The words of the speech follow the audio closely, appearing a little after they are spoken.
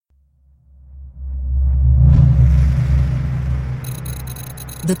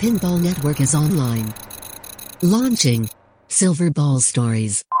The Pinball Network is online. Launching Silverball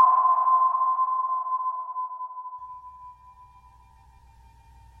Stories.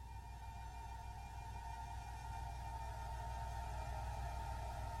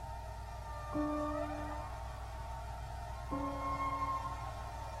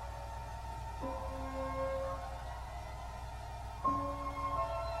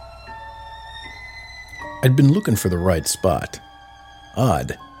 I'd been looking for the right spot.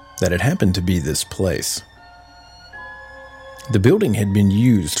 Odd that it happened to be this place. The building had been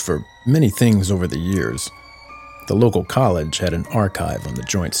used for many things over the years. The local college had an archive on the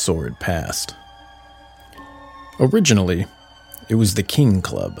joint's sordid past. Originally, it was the King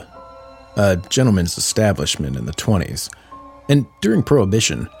Club, a gentleman's establishment in the 20s, and during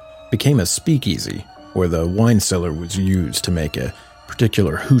Prohibition became a speakeasy where the wine cellar was used to make a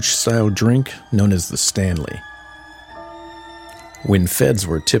particular hooch-style drink known as the Stanley. When feds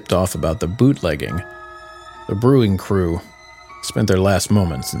were tipped off about the bootlegging, the brewing crew spent their last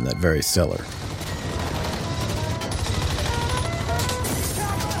moments in that very cellar.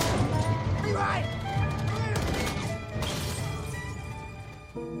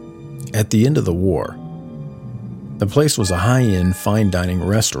 At the end of the war, the place was a high-end fine dining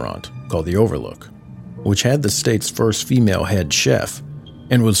restaurant called the Overlook, which had the state's first female head chef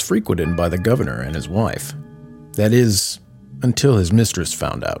and was frequented by the governor and his wife. That is, until his mistress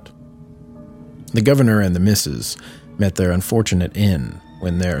found out. The governor and the missus met their unfortunate end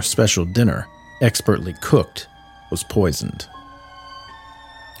when their special dinner, expertly cooked, was poisoned.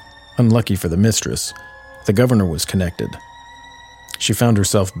 Unlucky for the mistress, the governor was connected. She found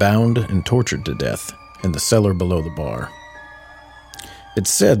herself bound and tortured to death in the cellar below the bar.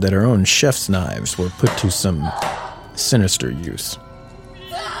 It's said that her own chef's knives were put to some sinister use.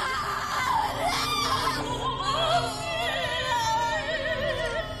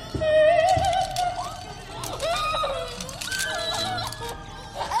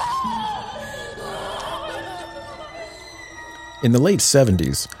 In the late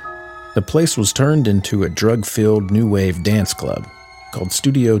 70s, the place was turned into a drug-filled new wave dance club called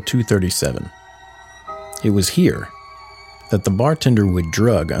Studio 237. It was here that the bartender would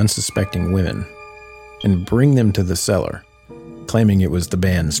drug unsuspecting women and bring them to the cellar, claiming it was the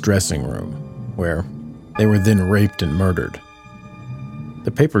band's dressing room, where they were then raped and murdered. The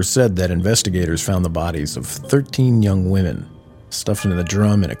paper said that investigators found the bodies of 13 young women stuffed into the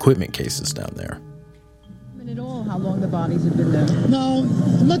drum and equipment cases down there. At all how long the bodies had been there? No,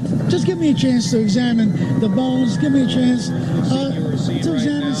 just give me a chance to examine the bones. Give me a chance to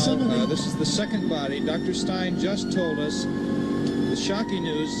examine some of them. This is the second body. Dr. Stein just told us the shocking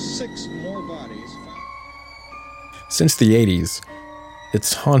news: 6 more bodies found. Since the 80s,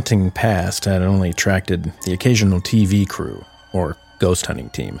 its haunting past had only attracted the occasional TV crew or ghost hunting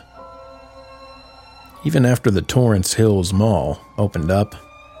team. Even after the Torrance Hills Mall opened up,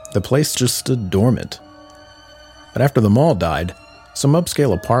 the place just stood dormant. But after the mall died, some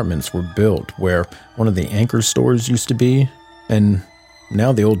upscale apartments were built where one of the anchor stores used to be, and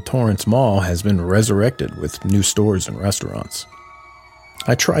now the old Torrance Mall has been resurrected with new stores and restaurants.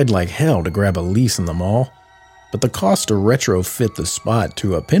 I tried like hell to grab a lease in the mall, but the cost to retrofit the spot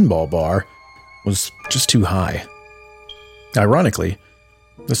to a pinball bar was just too high. Ironically,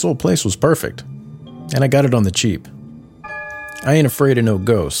 this old place was perfect, and I got it on the cheap. I ain't afraid of no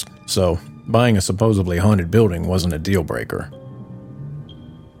ghosts, so buying a supposedly haunted building wasn't a deal breaker.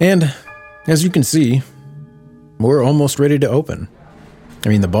 And, as you can see, we're almost ready to open. I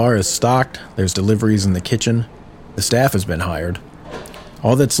mean, the bar is stocked, there's deliveries in the kitchen, the staff has been hired.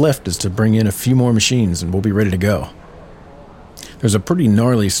 All that's left is to bring in a few more machines and we'll be ready to go. There's a pretty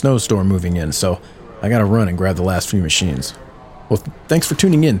gnarly snowstorm moving in, so I gotta run and grab the last few machines. Well, thanks for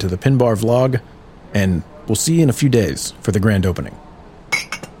tuning in to the Pinbar Vlog, and we'll see you in a few days for the grand opening.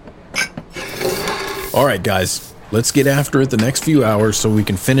 Alright guys, let's get after it the next few hours so we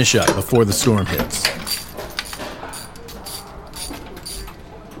can finish up before the storm hits.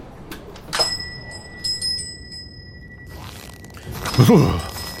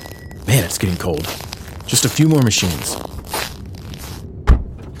 Man, it's getting cold. Just a few more machines.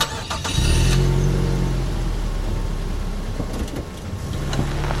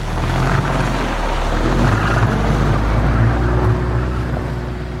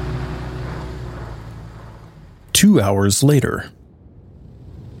 Two hours later.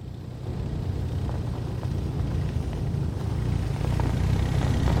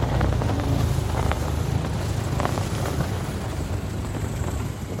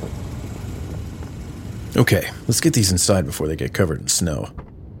 Okay, let's get these inside before they get covered in snow.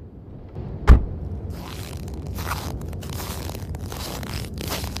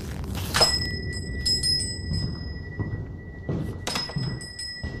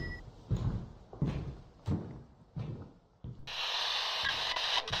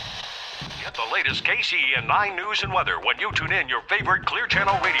 the latest KC and 9 news and weather when you tune in your favorite Clear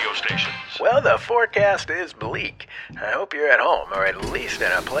Channel radio stations. Well, the forecast is bleak. I hope you're at home, or at least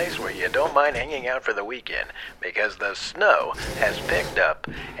in a place where you don't mind hanging out for the weekend, because the snow has picked up,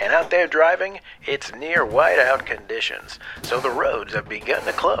 and out there driving, it's near whiteout conditions, so the roads have begun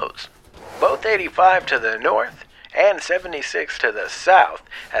to close. Both 85 to the north and 76 to the south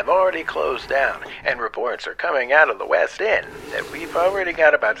have already closed down, and reports are coming out of the West End that we've already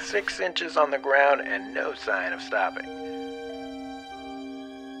got about 6 inches on the ground and no sign of stopping.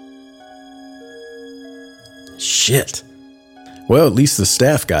 Shit. Well, at least the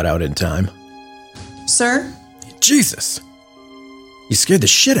staff got out in time. Sir? Jesus. You scared the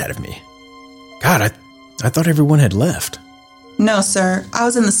shit out of me. God, I thought everyone had left. No, sir. I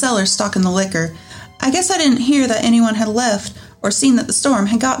was in the cellar stocking the liquor. I guess I didn't hear that anyone had left or seen that the storm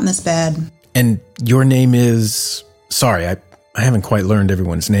had gotten this bad. And your name is... Sorry, I haven't quite learned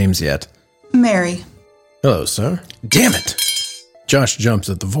everyone's names yet. Mary. Hello, sir. Damn it! Josh jumps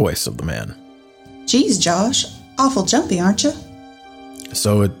at the voice of the man. Geez, Josh. Awful jumpy, aren't you?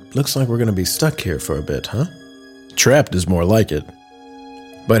 So it looks like we're going to be stuck here for a bit, huh? Trapped is more like it.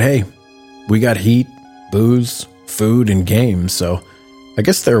 But hey, we got heat, booze, food, and games, so I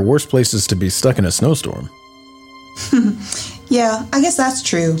guess there are worse places to be stuck in a snowstorm. Yeah, I guess that's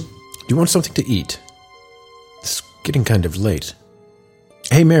true. Do you want something to eat? It's getting kind of late.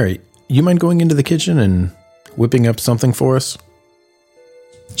 Hey, Mary, you mind going into the kitchen and whipping up something for us?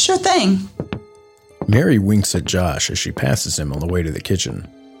 Sure thing. Mary winks at Josh as she passes him on the way to the kitchen.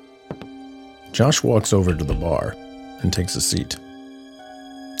 Josh walks over to the bar and takes a seat.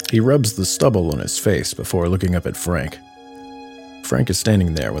 He rubs the stubble on his face before looking up at Frank. Frank is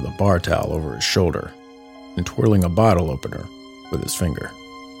standing there with a bar towel over his shoulder and twirling a bottle opener with his finger.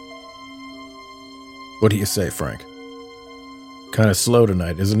 What do you say, Frank? Kind of slow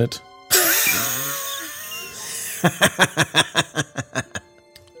tonight, isn't it?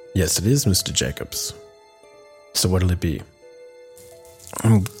 Yes, it is, Mr. Jacobs. So what'll it be?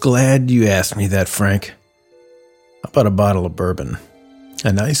 I'm glad you asked me that, Frank. How about a bottle of bourbon?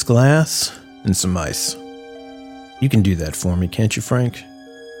 A nice glass and some ice. You can do that for me, can't you, Frank?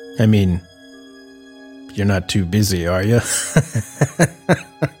 I mean, you're not too busy, are you?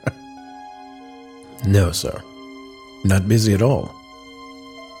 No, sir. Not busy at all.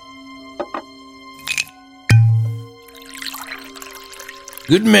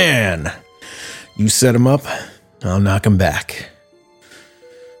 Good man. You set him up, I'll knock him back.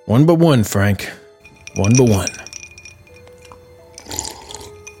 One by one, Frank. One by one.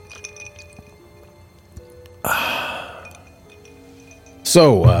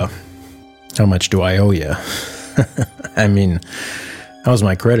 So, how much do I owe you? I mean, how's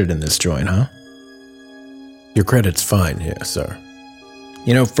my credit in this joint, huh? Your credit's fine here, sir.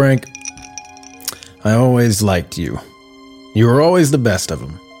 You know, Frank, I always liked you. You were always the best of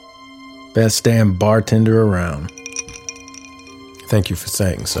them. Best damn bartender around. Thank you for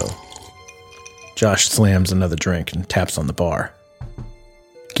saying so. Josh slams another drink and taps on the bar.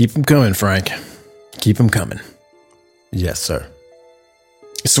 Keep 'em coming, Frank. Keep 'em coming. Yes, sir.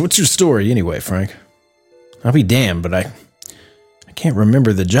 So what's your story anyway, Frank? I'll be damned, but I can't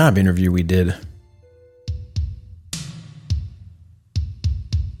remember the job interview we did.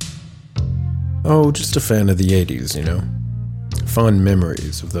 Oh, just a fan of the 80s, you know. Fond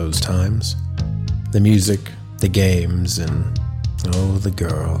memories of those times. The music, the games, and, oh, the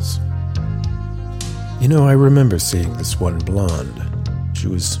girls. You know, I remember seeing this one blonde. She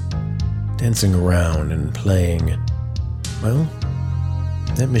was dancing around and playing, well,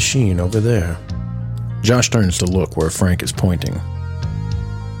 that machine over there. Josh turns to look where Frank is pointing.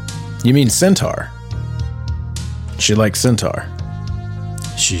 You mean Centaur? She liked Centaur.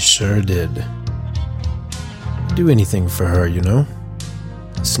 She sure did. Do anything for her, you know.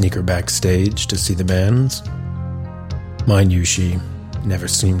 Sneak her backstage to see the bands. Mind you, she never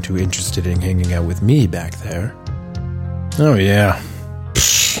seemed too interested in hanging out with me back there. Oh yeah.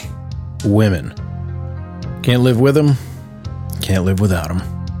 Pfft. Women. Can't live with them. Can't live without them.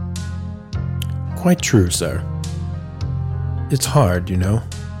 Quite true, sir. It's hard, you know,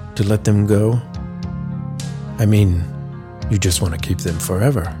 to let them go. I mean, you just want to keep them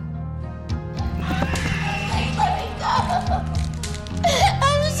forever. Let me go.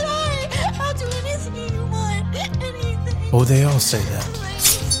 I'm sorry. I'll do anything you want. Anything. Oh, they all say that.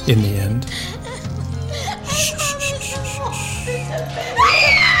 In the end.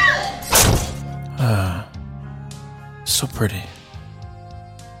 Ah, so pretty.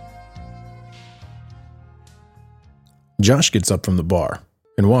 Josh gets up from the bar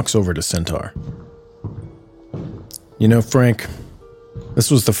and walks over to Centaur. You know, Frank,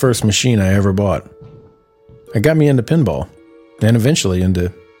 This was the first machine I ever bought. It got me into pinball, and eventually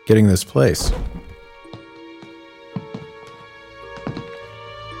into getting this place.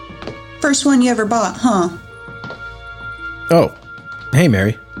 First one you ever bought, huh? Oh, hey,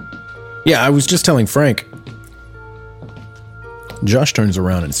 Mary. Yeah, I was just telling Frank. Josh turns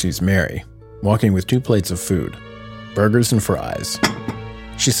around and sees Mary, walking with 2 plates of food, burgers and fries.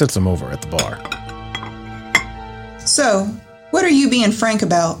 She sets them over at the bar. So, what are you being frank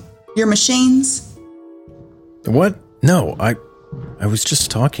about? Your machines? What? No, I was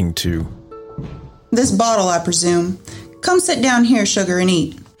just talking to... This bottle, I presume. Come sit down here, sugar, and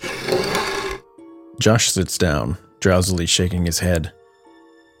eat. Josh sits down, drowsily shaking his head.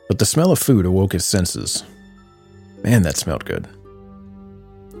 But the smell of food awoke his senses. Man, that smelled good.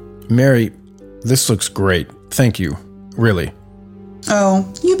 Mary, this looks great. Thank you. Really.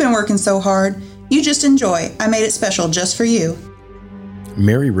 Oh, you've been working so hard. You just enjoy. I made it special just for you.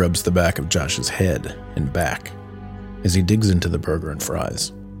 Mary rubs the back of Josh's head and back as he digs into the burger and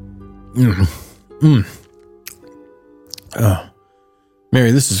fries. Oh,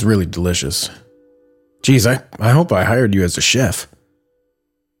 Mary, this is really delicious. Geez, I hope I hired you as a chef.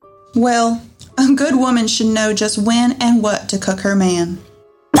 Well, a good woman should know just when and what to cook her man.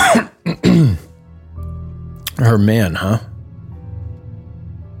 Her man, huh?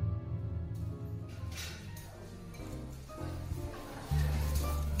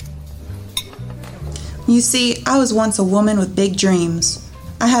 You see, I was once a woman with big dreams.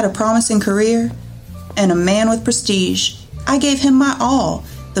 I had a promising career and a man with prestige. I gave him my all,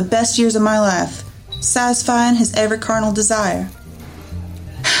 the best years of my life, satisfying his every carnal desire.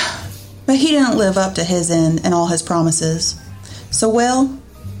 But he didn't live up to his end and all his promises. So, well,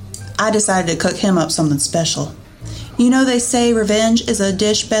 I decided to cook him up something special. You know they say revenge is a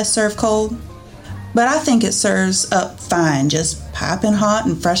dish best served cold? But I think it serves up fine, just piping hot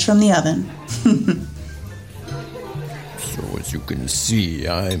and fresh from the oven. So as you can see,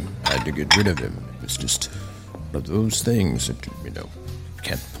 I had to get rid of him. It's just one of those things that,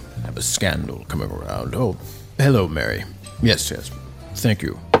 can't have a scandal coming around. Oh, hello, Mary. Yes. Thank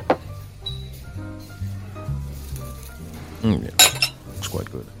you. Yeah, it's quite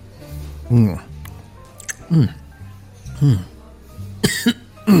good.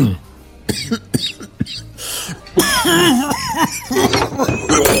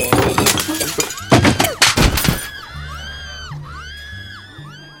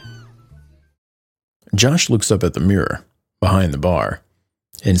 Josh looks up at the mirror behind the bar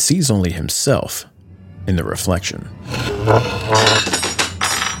and sees only himself in the reflection.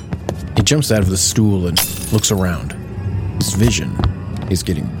 He jumps out of the stool and looks around. His vision is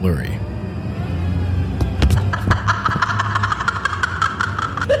getting blurry.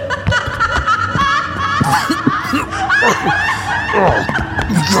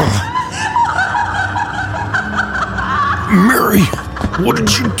 Mary, what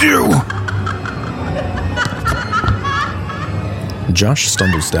did you do? Josh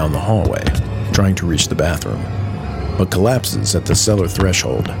stumbles down the hallway, trying to reach the bathroom, but collapses at the cellar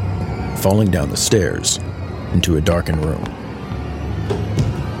threshold, falling down the stairs into a darkened room.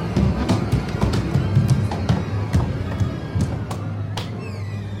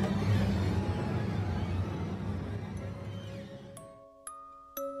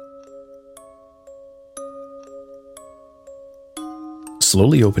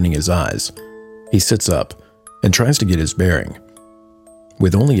 Slowly opening his eyes, he sits up and tries to get his bearing.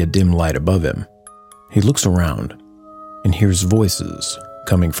 With only a dim light above him, he looks around and hears voices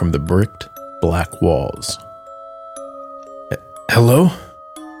coming from the bricked black walls. Hello?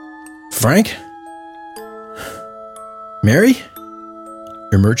 Frank? Mary?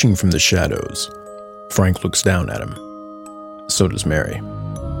 Emerging from the shadows, Frank looks down at him. So does Mary.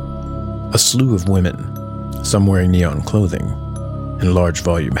 A slew of women, some wearing neon clothing and large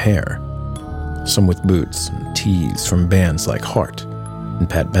volume hair, some with boots and tees from bands like Heart and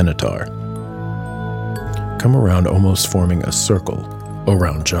Pat Benatar, come around almost forming a circle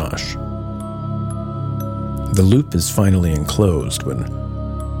around Josh. The loop is finally enclosed when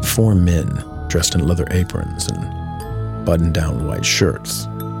 4 men dressed in leather aprons and button-down white shirts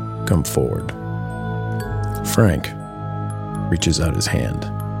come forward. Frank reaches out his hand.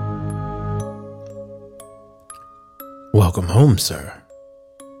 Welcome home, sir.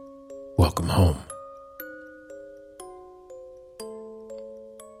 Welcome home.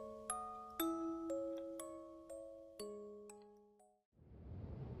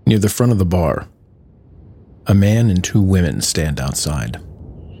 Near the front of the bar, a man and 2 women stand outside.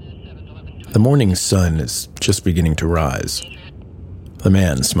 The morning sun is just beginning to rise. The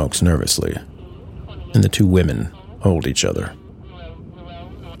man smokes nervously, and the 2 women hold each other.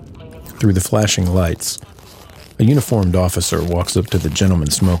 Through the flashing lights, a uniformed officer walks up to the gentleman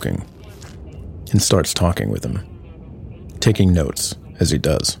smoking and starts talking with him, taking notes as he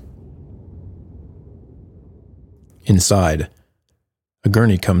does. Inside, a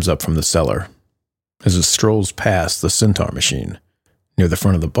gurney comes up from the cellar. As it strolls past the Centaur machine, near the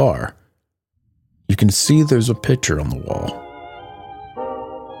front of the bar, you can see there's a picture on the wall.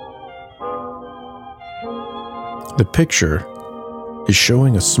 The picture is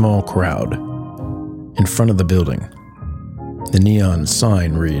showing a small crowd in front of the building. The neon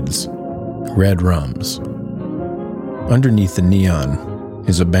sign reads, Red Rums. Underneath the neon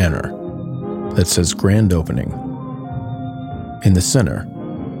is a banner that says Grand Opening. In the center,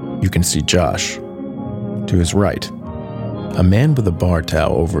 you can see Josh. To his right, a man with a bar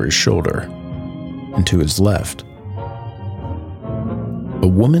towel over his shoulder, and to his left, a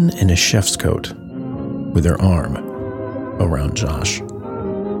woman in a chef's coat with her arm around Josh.